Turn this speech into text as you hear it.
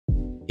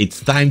it's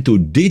time to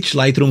ditch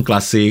Lightroom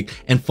Classic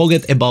and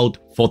forget about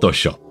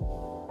Photoshop.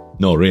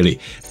 No, really.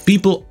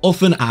 People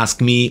often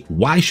ask me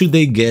why should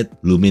they get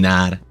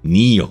Luminar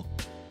NEO.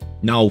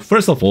 Now,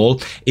 first of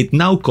all, it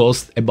now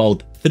costs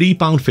about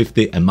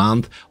 £3.50 a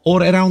month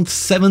or around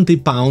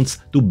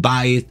 £70 to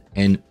buy it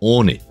and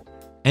own it.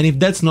 And if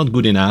that's not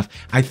good enough,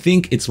 I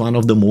think it's one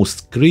of the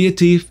most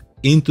creative,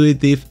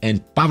 intuitive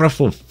and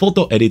powerful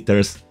photo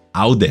editors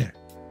out there.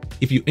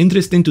 If you're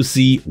interested to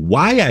see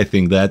why I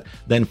think that,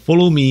 then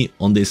follow me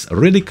on this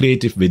really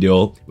creative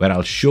video where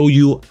I'll show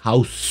you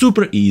how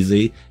super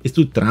easy it is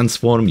to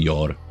transform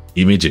your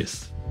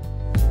images.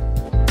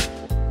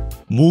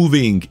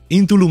 Moving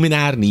into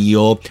Luminar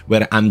NEO,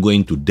 where I'm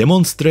going to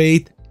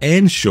demonstrate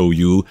and show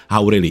you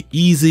how really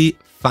easy,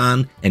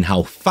 fun and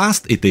how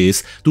fast it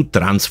is to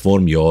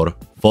transform your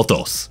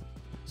photos.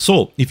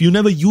 So, if you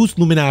never used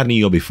Luminar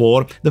NEO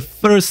before, the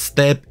first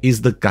step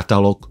is the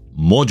catalog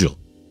module.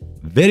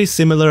 Very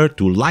similar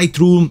to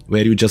Lightroom,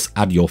 where you just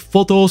add your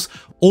photos,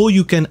 or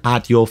you can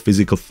add your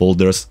physical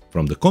folders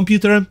from the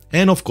computer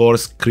and of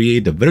course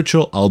create the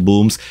virtual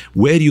albums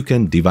where you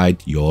can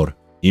divide your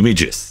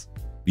images.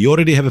 We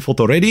already have a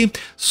photo ready,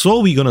 so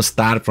we're gonna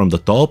start from the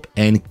top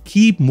and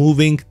keep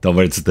moving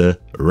towards the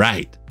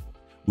right.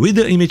 With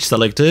the image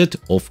selected,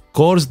 of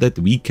course that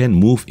we can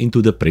move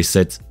into the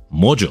presets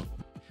module.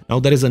 Now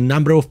there is a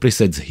number of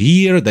presets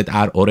here that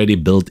are already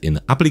built in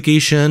the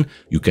application.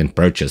 You can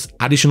purchase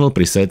additional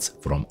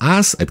presets from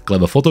us at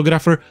Clever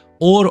Photographer,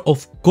 or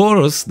of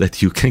course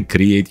that you can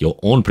create your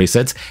own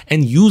presets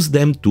and use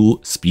them to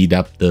speed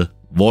up the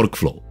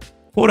workflow.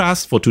 For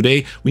us, for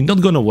today, we're not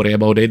gonna worry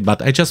about it,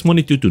 but I just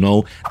wanted you to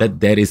know that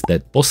there is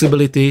that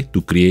possibility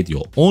to create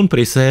your own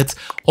presets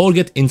or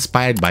get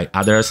inspired by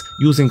others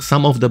using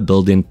some of the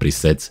built-in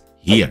presets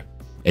here.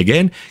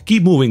 Again,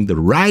 keep moving the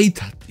right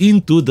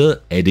into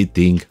the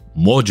editing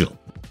module.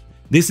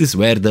 This is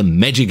where the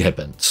magic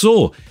happened.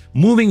 So,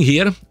 moving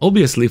here,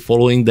 obviously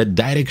following the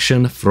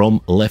direction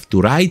from left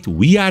to right,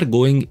 we are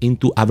going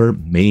into our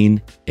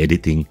main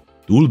editing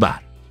toolbar.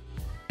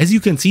 As you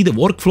can see, the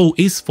workflow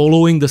is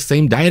following the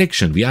same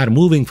direction. We are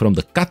moving from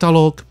the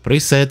catalog,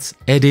 presets,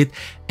 edit,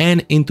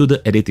 and into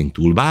the editing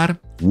toolbar,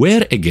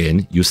 where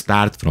again, you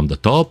start from the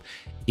top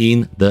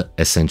in the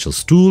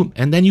Essentials tool,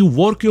 and then you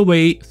work your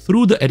way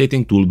through the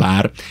editing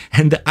toolbar.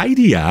 And the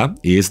idea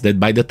is that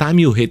by the time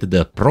you hit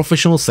the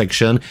professional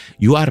section,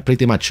 you are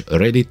pretty much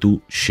ready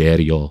to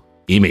share your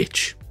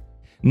image.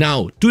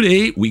 Now,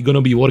 today we're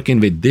gonna be working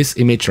with this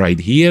image right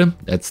here.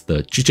 That's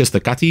the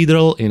Chichester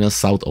Cathedral in the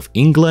south of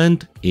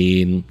England,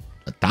 in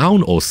a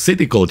town or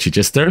city called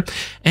Chichester.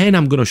 And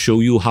I'm gonna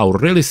show you how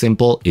really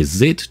simple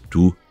is it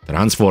to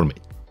transform it.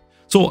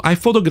 So I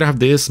photographed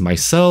this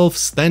myself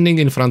standing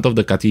in front of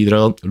the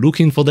cathedral,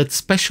 looking for that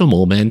special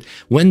moment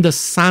when the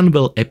sun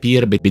will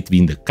appear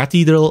between the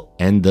cathedral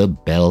and the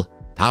bell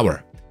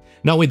tower.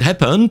 Now it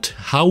happened,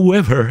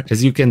 however,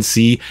 as you can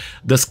see,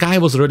 the sky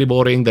was really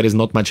boring, there is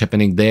not much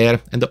happening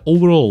there, and the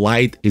overall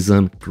light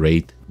isn't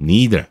great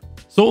neither.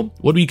 So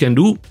what we can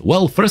do?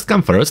 Well, first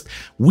come first,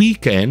 we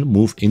can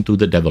move into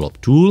the develop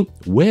tool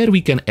where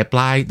we can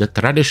apply the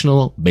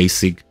traditional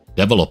basic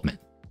development.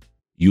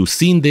 You've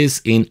seen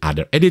this in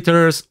other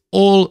editors,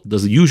 all the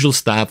usual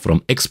stuff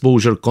from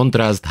exposure,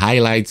 contrast,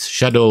 highlights,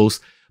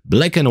 shadows,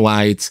 black and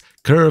whites,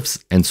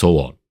 curves, and so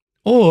on.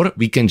 Or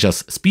we can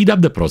just speed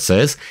up the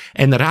process,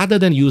 and rather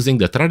than using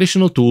the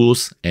traditional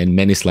tools and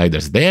many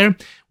sliders there,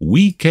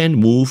 we can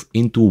move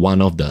into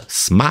one of the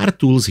smart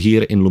tools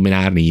here in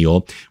Luminar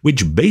NEO,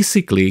 which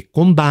basically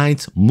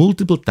combines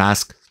multiple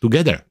tasks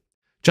together.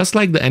 Just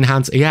like the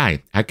Enhance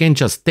AI, I can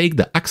just take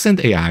the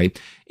Accent AI,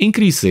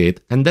 increase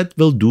it, and that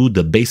will do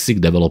the basic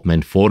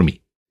development for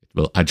me. It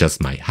will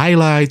adjust my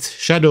highlights,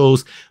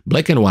 shadows,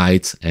 black and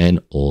whites,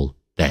 and all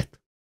that.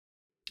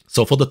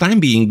 So for the time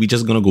being, we're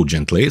just gonna go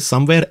gently,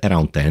 somewhere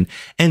around 10,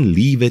 and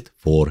leave it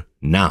for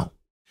now.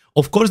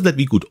 Of course that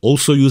we could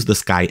also use the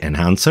Sky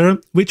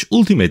Enhancer, which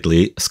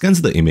ultimately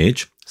scans the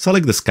image,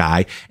 select the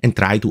sky, and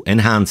try to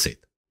enhance it.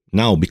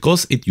 Now,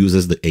 because it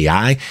uses the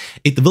AI,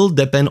 it will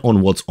depend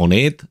on what's on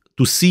it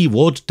to see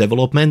what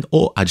development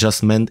or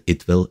adjustment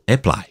it will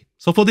apply.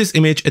 So for this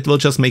image, it will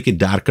just make it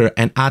darker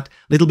and add a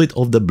little bit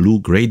of the blue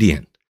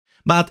gradient.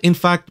 But in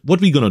fact,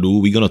 what we're gonna do,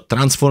 we're gonna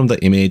transform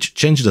the image,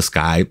 change the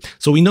sky.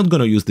 So we're not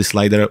gonna use this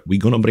slider, we're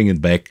gonna bring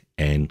it back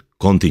and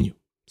continue.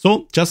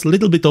 So just a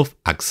little bit of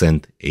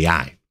Accent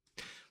AI.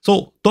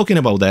 So talking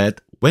about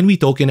that, when we're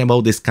talking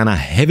about this kind of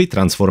heavy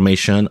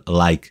transformation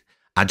like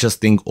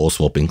adjusting or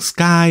swapping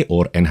sky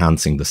or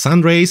enhancing the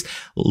sun rays,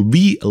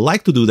 we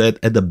like to do that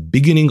at the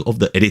beginning of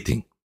the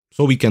editing.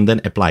 So we can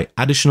then apply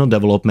additional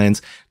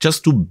developments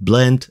just to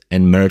blend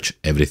and merge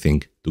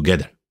everything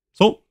together.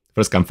 So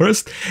first come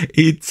first,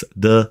 it's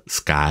the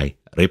sky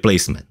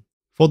replacement.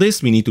 For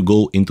this, we need to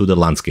go into the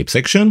landscape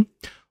section,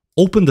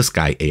 open the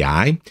Sky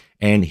AI,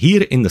 and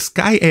here in the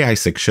Sky AI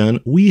section,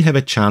 we have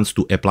a chance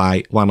to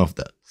apply one of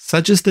the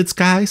suggested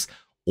skies,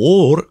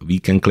 or we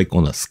can click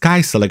on a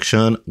sky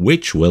selection,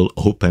 which will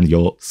open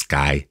your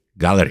sky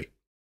gallery.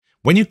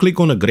 When you click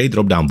on a gray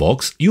drop-down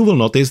box, you will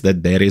notice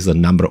that there is a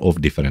number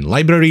of different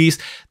libraries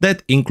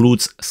that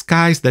includes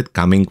skies that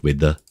coming with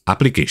the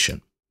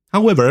application.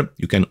 However,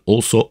 you can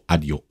also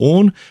add your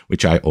own,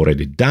 which I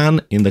already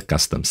done in the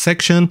custom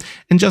section,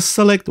 and just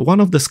select one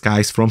of the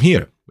skies from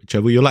here,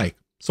 whichever you like.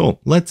 So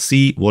let's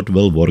see what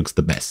will works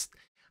the best.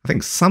 I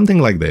think something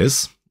like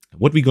this.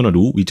 What we're gonna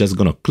do, we're just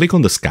gonna click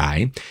on the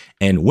sky,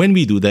 and when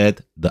we do that,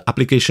 the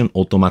application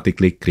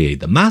automatically create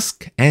the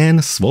mask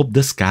and swap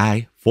the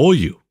sky for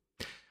you.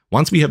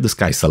 Once we have the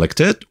sky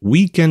selected,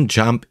 we can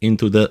jump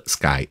into the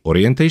sky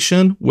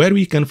orientation, where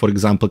we can, for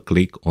example,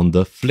 click on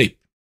the flip.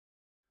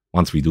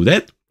 Once we do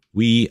that,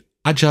 we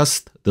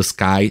adjust the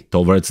sky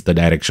towards the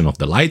direction of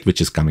the light, which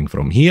is coming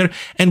from here,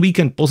 and we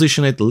can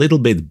position it a little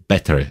bit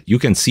better. You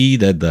can see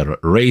that the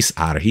rays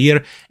are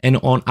here, and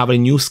on our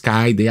new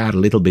sky, they are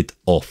a little bit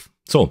off.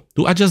 So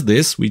to adjust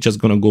this, we're just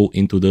gonna go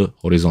into the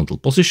horizontal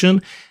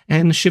position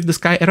and shift the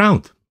sky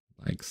around,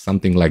 like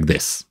something like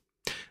this.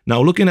 Now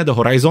looking at the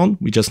horizon,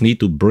 we just need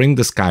to bring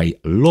the sky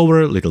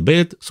lower a little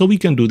bit, so we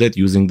can do that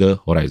using the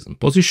horizon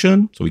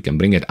position. So we can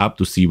bring it up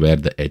to see where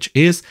the edge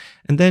is,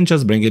 and then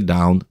just bring it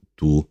down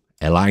to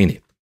align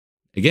it.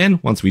 Again,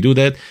 once we do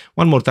that,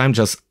 one more time,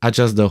 just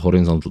adjust the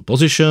horizontal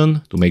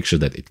position to make sure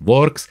that it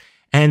works,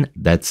 and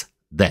that's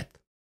that.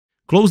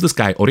 Close the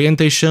sky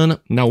orientation.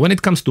 Now when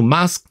it comes to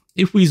mask,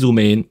 if we zoom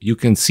in, you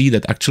can see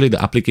that actually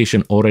the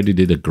application already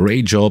did a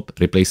great job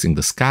replacing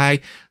the sky,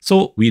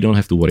 so we don't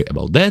have to worry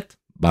about that.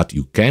 But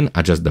you can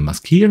adjust the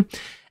mask here.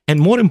 And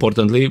more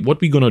importantly, what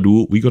we're gonna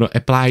do, we're gonna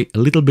apply a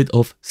little bit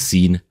of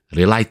scene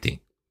relighting.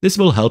 This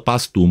will help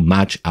us to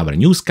match our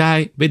new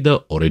sky with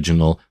the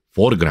original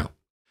foreground.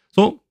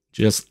 So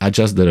just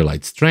adjust the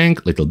relight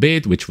strength a little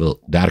bit, which will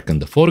darken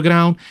the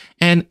foreground,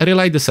 and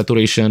relight the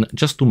saturation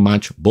just to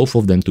match both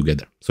of them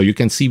together. So you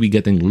can see we're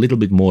getting a little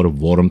bit more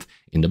warmth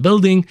in the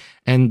building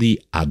and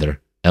the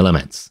other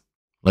elements.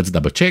 Let's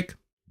double check.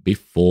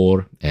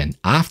 Before and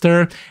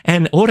after,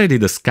 and already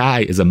the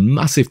sky is a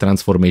massive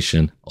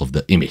transformation of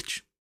the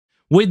image.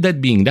 With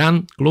that being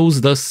done, close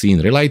the scene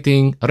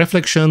relighting.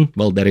 Reflection,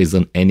 well, there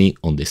isn't any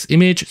on this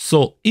image,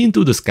 so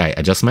into the sky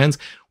adjustments,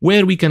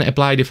 where we can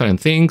apply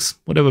different things,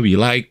 whatever we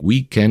like.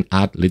 We can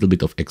add a little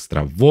bit of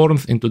extra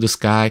warmth into the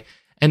sky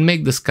and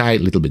make the sky a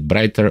little bit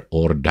brighter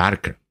or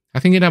darker.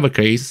 I think in our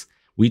case,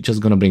 we're just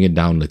gonna bring it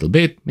down a little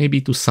bit,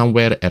 maybe to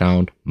somewhere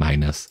around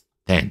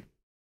 -10.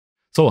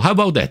 So how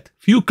about that?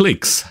 Few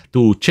clicks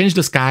to change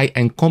the sky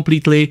and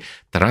completely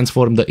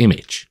transform the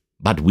image.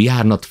 But we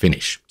are not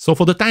finished. So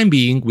for the time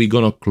being, we're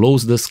gonna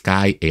close the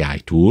Sky AI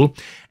tool.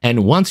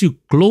 And once you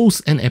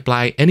close and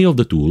apply any of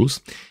the tools,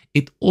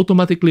 it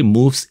automatically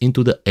moves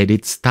into the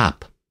Edit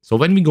tab. So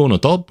when we go on the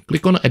top,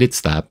 click on Edit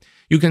tab,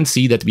 you can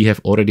see that we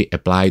have already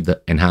applied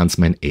the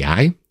Enhancement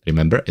AI,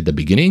 remember at the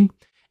beginning,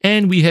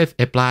 and we have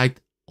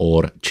applied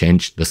or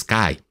changed the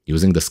sky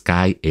using the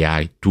Sky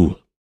AI tool.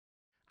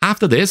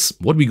 After this,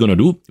 what we're gonna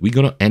do, we're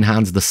gonna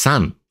enhance the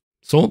sun.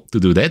 So to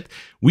do that,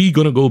 we're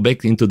gonna go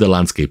back into the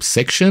landscape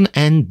section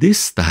and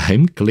this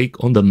time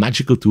click on the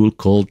magical tool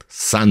called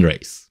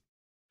Sunrays.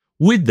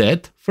 With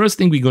that, first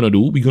thing we're gonna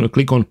do, we're gonna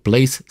click on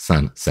Place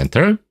Sun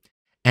Center,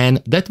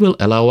 and that will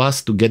allow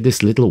us to get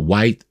this little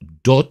white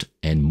dot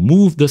and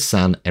move the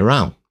sun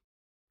around.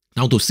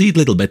 Now to see it a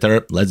little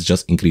better, let's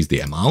just increase the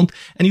amount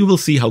and you will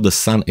see how the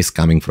sun is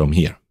coming from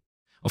here.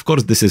 Of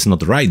course, this is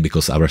not right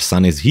because our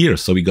sun is here,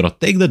 so we gotta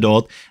take the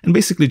dot and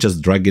basically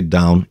just drag it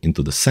down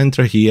into the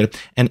center here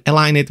and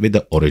align it with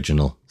the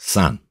original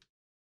sun.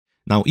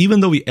 Now, even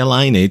though we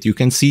align it, you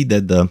can see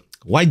that the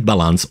white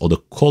balance or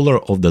the color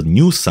of the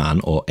new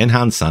sun or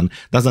enhanced sun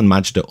doesn't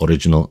match the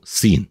original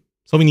scene.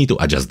 So we need to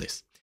adjust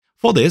this.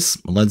 For this,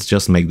 let's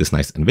just make this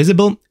nice and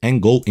visible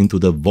and go into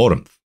the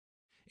warmth.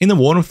 In the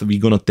warmth, we're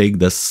gonna take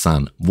the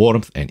sun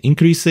warmth and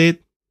increase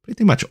it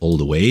pretty much all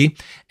the way,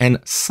 and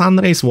sun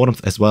rays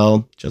warmth as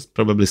well, just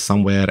probably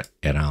somewhere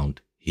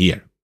around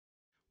here.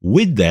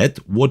 With that,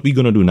 what we're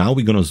gonna do now,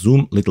 we're gonna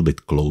zoom a little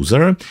bit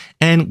closer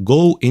and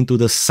go into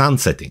the sun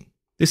setting.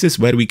 This is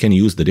where we can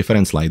use the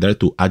different slider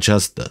to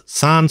adjust the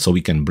sun, so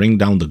we can bring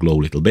down the glow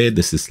a little bit.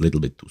 This is a little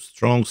bit too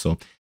strong, so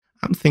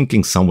I'm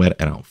thinking somewhere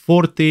around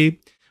 40.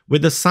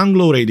 With the sun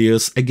glow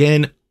radius,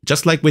 again,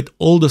 just like with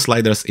all the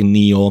sliders in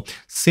Neo,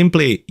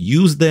 simply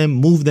use them,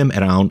 move them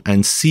around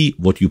and see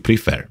what you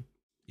prefer.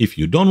 If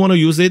you don't want to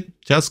use it,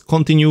 just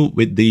continue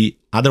with the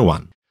other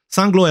one.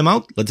 Sun glow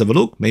amount, let's have a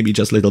look, maybe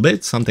just a little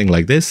bit, something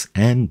like this,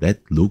 and that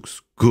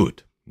looks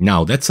good.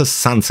 Now that's a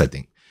sun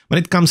setting. When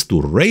it comes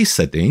to ray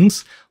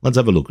settings, let's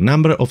have a look.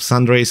 Number of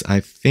sun rays, I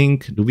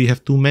think, do we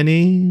have too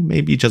many?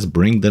 Maybe just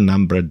bring the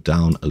number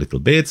down a little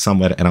bit,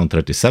 somewhere around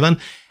 37.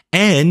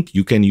 And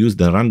you can use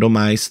the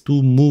randomize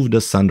to move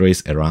the sun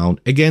rays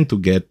around, again, to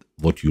get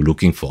what you're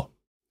looking for.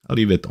 I'll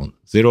leave it on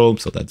 0,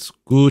 so that's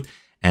good,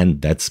 and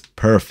that's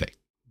perfect.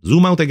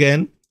 Zoom out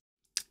again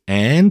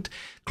and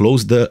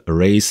close the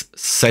rays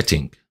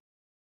setting.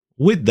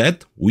 With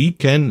that, we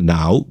can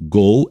now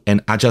go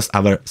and adjust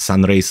our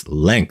sun rays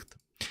length.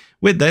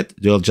 With that,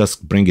 you'll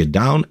just bring it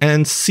down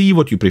and see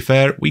what you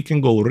prefer. We can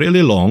go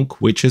really long,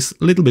 which is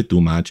a little bit too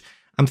much.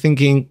 I'm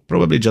thinking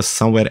probably just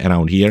somewhere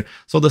around here.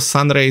 So the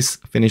sun rays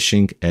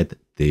finishing at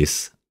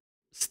this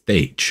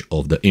stage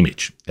of the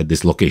image, at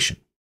this location.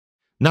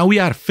 Now we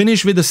are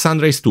finished with the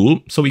Sunrays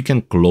tool, so we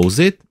can close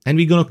it and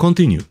we're gonna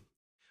continue.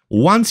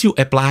 Once you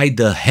apply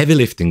the heavy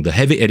lifting, the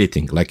heavy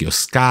editing, like your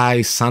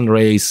sky, sun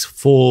rays,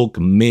 fog,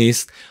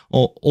 mist,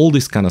 or all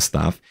this kind of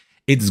stuff,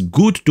 it's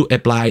good to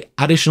apply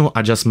additional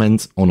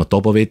adjustments on the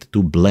top of it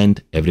to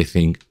blend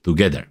everything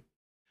together.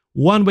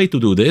 One way to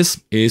do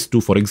this is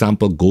to, for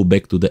example, go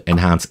back to the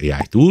Enhance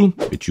AI tool,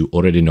 which you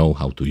already know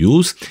how to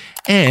use.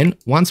 And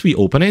once we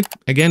open it,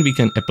 again, we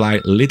can apply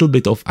a little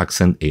bit of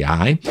Accent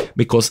AI,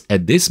 because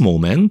at this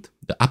moment,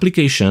 the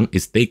application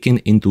is taking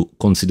into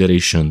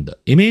consideration the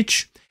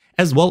image,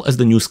 as well as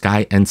the new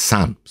sky and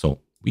sun. So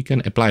we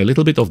can apply a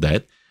little bit of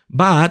that,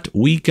 but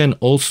we can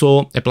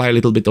also apply a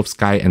little bit of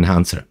sky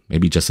enhancer,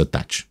 maybe just a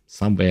touch,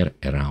 somewhere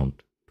around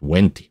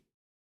 20.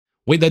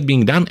 With that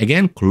being done,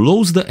 again,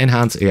 close the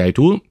Enhance AI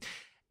tool,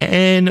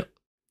 and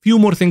few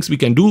more things we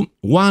can do.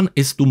 One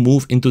is to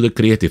move into the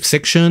creative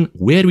section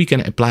where we can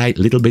apply a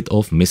little bit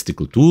of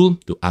mystical tool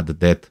to add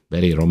that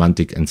very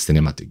romantic and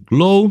cinematic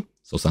glow.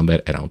 So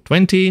somewhere around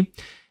 20.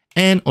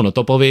 And on the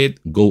top of it,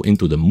 go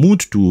into the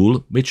mood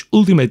tool, which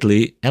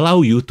ultimately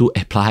allow you to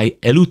apply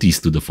LUTs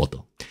to the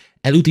photo.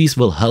 LUTs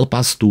will help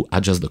us to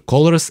adjust the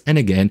colors and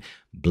again,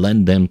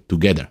 blend them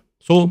together.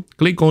 So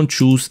click on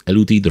choose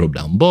LUT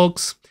drop-down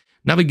box.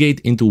 Navigate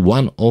into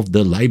one of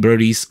the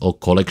libraries or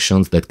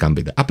collections that come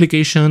with the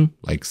application,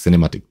 like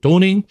cinematic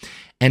toning.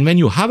 And when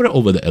you hover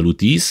over the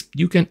LUTs,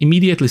 you can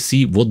immediately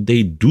see what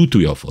they do to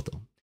your photo.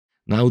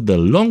 Now the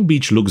Long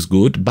Beach looks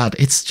good, but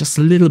it's just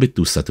a little bit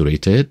too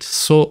saturated.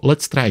 So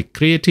let's try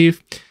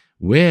creative,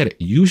 where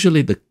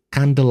usually the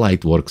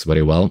candlelight works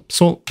very well.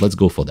 So let's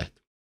go for that.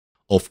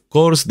 Of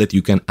course, that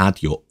you can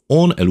add your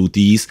own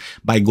LUTs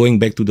by going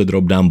back to the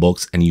drop-down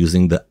box and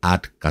using the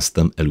add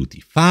custom LUT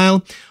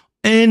file.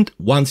 And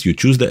once you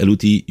choose the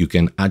LUT, you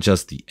can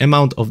adjust the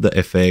amount of the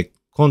effect,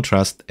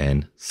 contrast,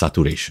 and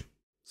saturation.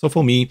 So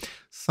for me,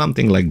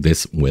 something like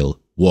this will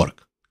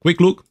work.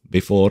 Quick look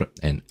before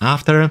and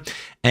after.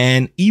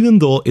 And even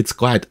though it's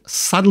quite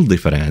subtle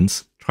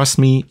difference, trust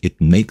me,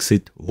 it makes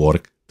it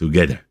work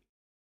together.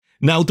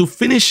 Now to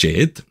finish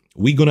it,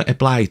 we're gonna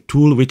apply a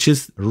tool which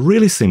is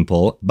really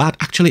simple, but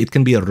actually it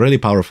can be really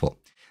powerful.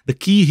 The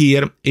key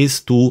here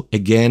is to,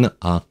 again,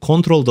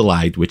 control the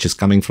light, which is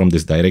coming from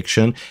this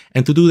direction.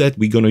 And to do that,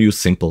 we're going to use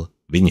simple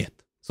vignette.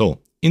 So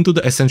into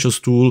the Essentials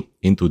tool,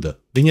 into the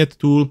vignette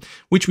tool,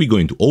 which we're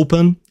going to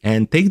open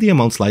and take the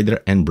amount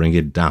slider and bring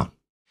it down.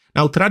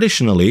 Now,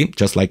 traditionally,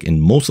 just like in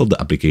most of the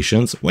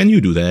applications, when you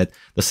do that,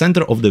 the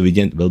center of the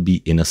vignette will be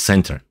in a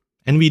center.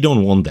 And we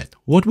don't want that.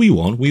 What we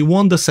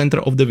want the center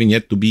of the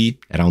vignette to be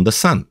around the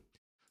sun.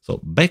 So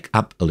back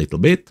up a little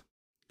bit,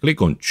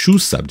 click on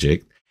choose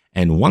subject.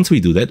 And once we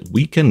do that,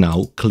 we can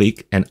now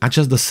click and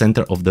adjust the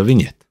center of the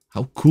vignette.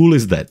 How cool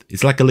is that?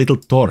 It's like a little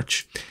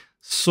torch.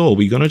 So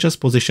we're gonna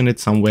just position it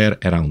somewhere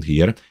around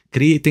here,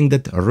 creating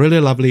that really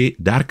lovely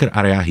darker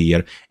area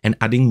here and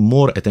adding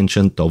more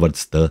attention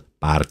towards the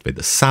part with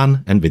the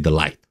sun and with the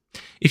light.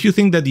 If you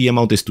think that the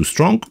amount is too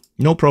strong,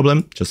 no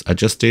problem, just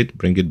adjust it,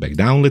 bring it back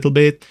down a little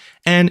bit.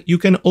 And you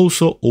can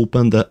also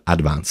open the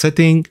advanced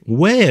setting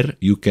where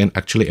you can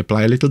actually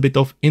apply a little bit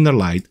of inner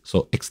light,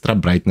 so extra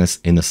brightness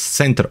in the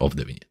center of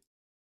the vignette.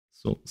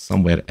 So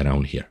somewhere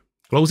around here.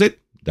 Close it,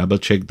 double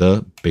check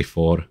the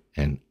before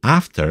and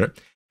after.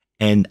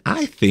 And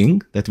I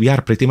think that we are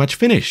pretty much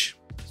finished.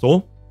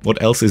 So what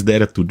else is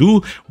there to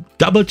do?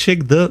 Double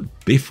check the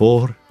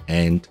before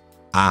and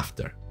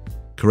after.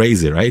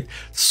 Crazy, right?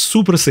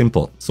 Super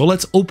simple. So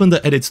let's open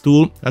the edits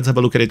tool. Let's have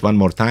a look at it one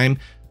more time.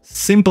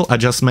 Simple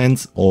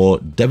adjustments or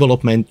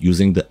development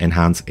using the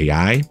Enhance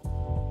AI.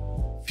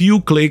 Few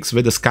clicks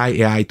with the Sky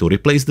AI to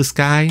replace the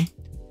sky.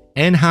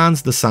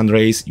 Enhance the sun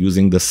rays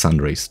using the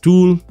Sunrays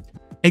tool.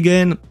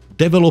 Again,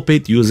 develop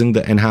it using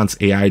the Enhance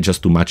AI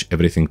just to match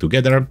everything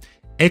together.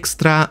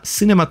 Extra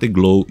cinematic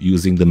glow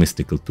using the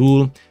mystical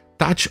tool.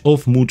 Touch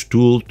of mood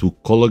tool to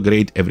color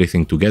grade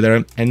everything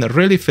together and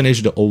really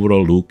finish the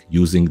overall look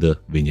using the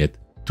vignette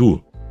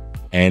tool.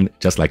 And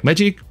just like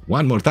magic,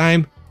 one more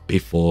time,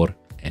 before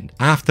and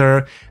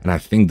after. And I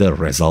think the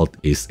result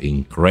is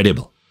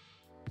incredible.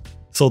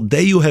 So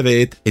there you have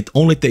it. It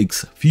only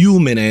takes few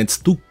minutes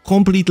to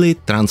completely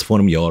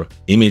transform your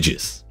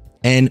images.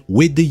 And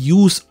with the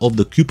use of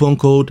the coupon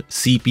code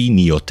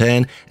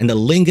CPNEO10 and the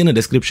link in the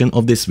description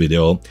of this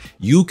video,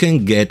 you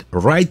can get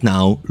right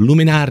now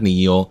Luminar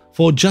NEO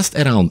for just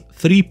around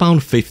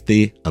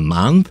 £3.50 a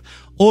month.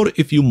 Or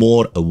if you're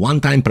more a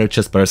one-time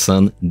purchase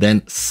person,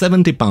 then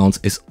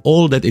 £70 is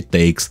all that it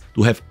takes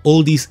to have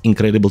all these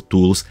incredible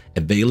tools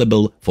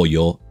available for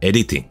your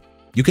editing.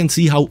 You can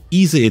see how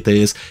easy it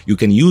is. You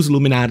can use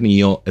Luminar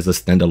NEO as a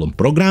standalone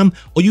program,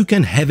 or you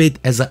can have it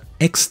as an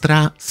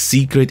extra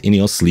secret in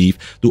your sleeve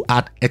to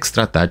add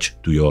extra touch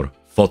to your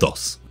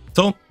photos.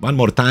 So one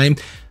more time,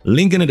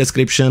 link in the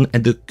description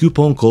and the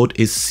coupon code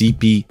is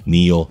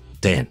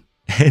CPNEO10.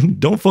 And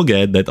don't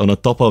forget that on the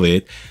top of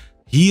it,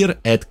 Here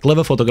at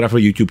Clever Photographer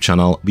YouTube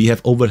channel, we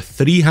have over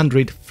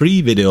 300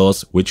 free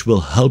videos which will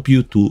help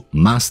you to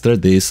master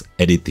this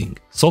editing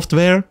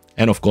software.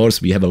 And of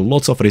course, we have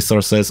lots of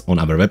resources on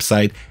our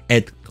website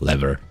at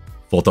Clever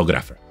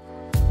Photographer.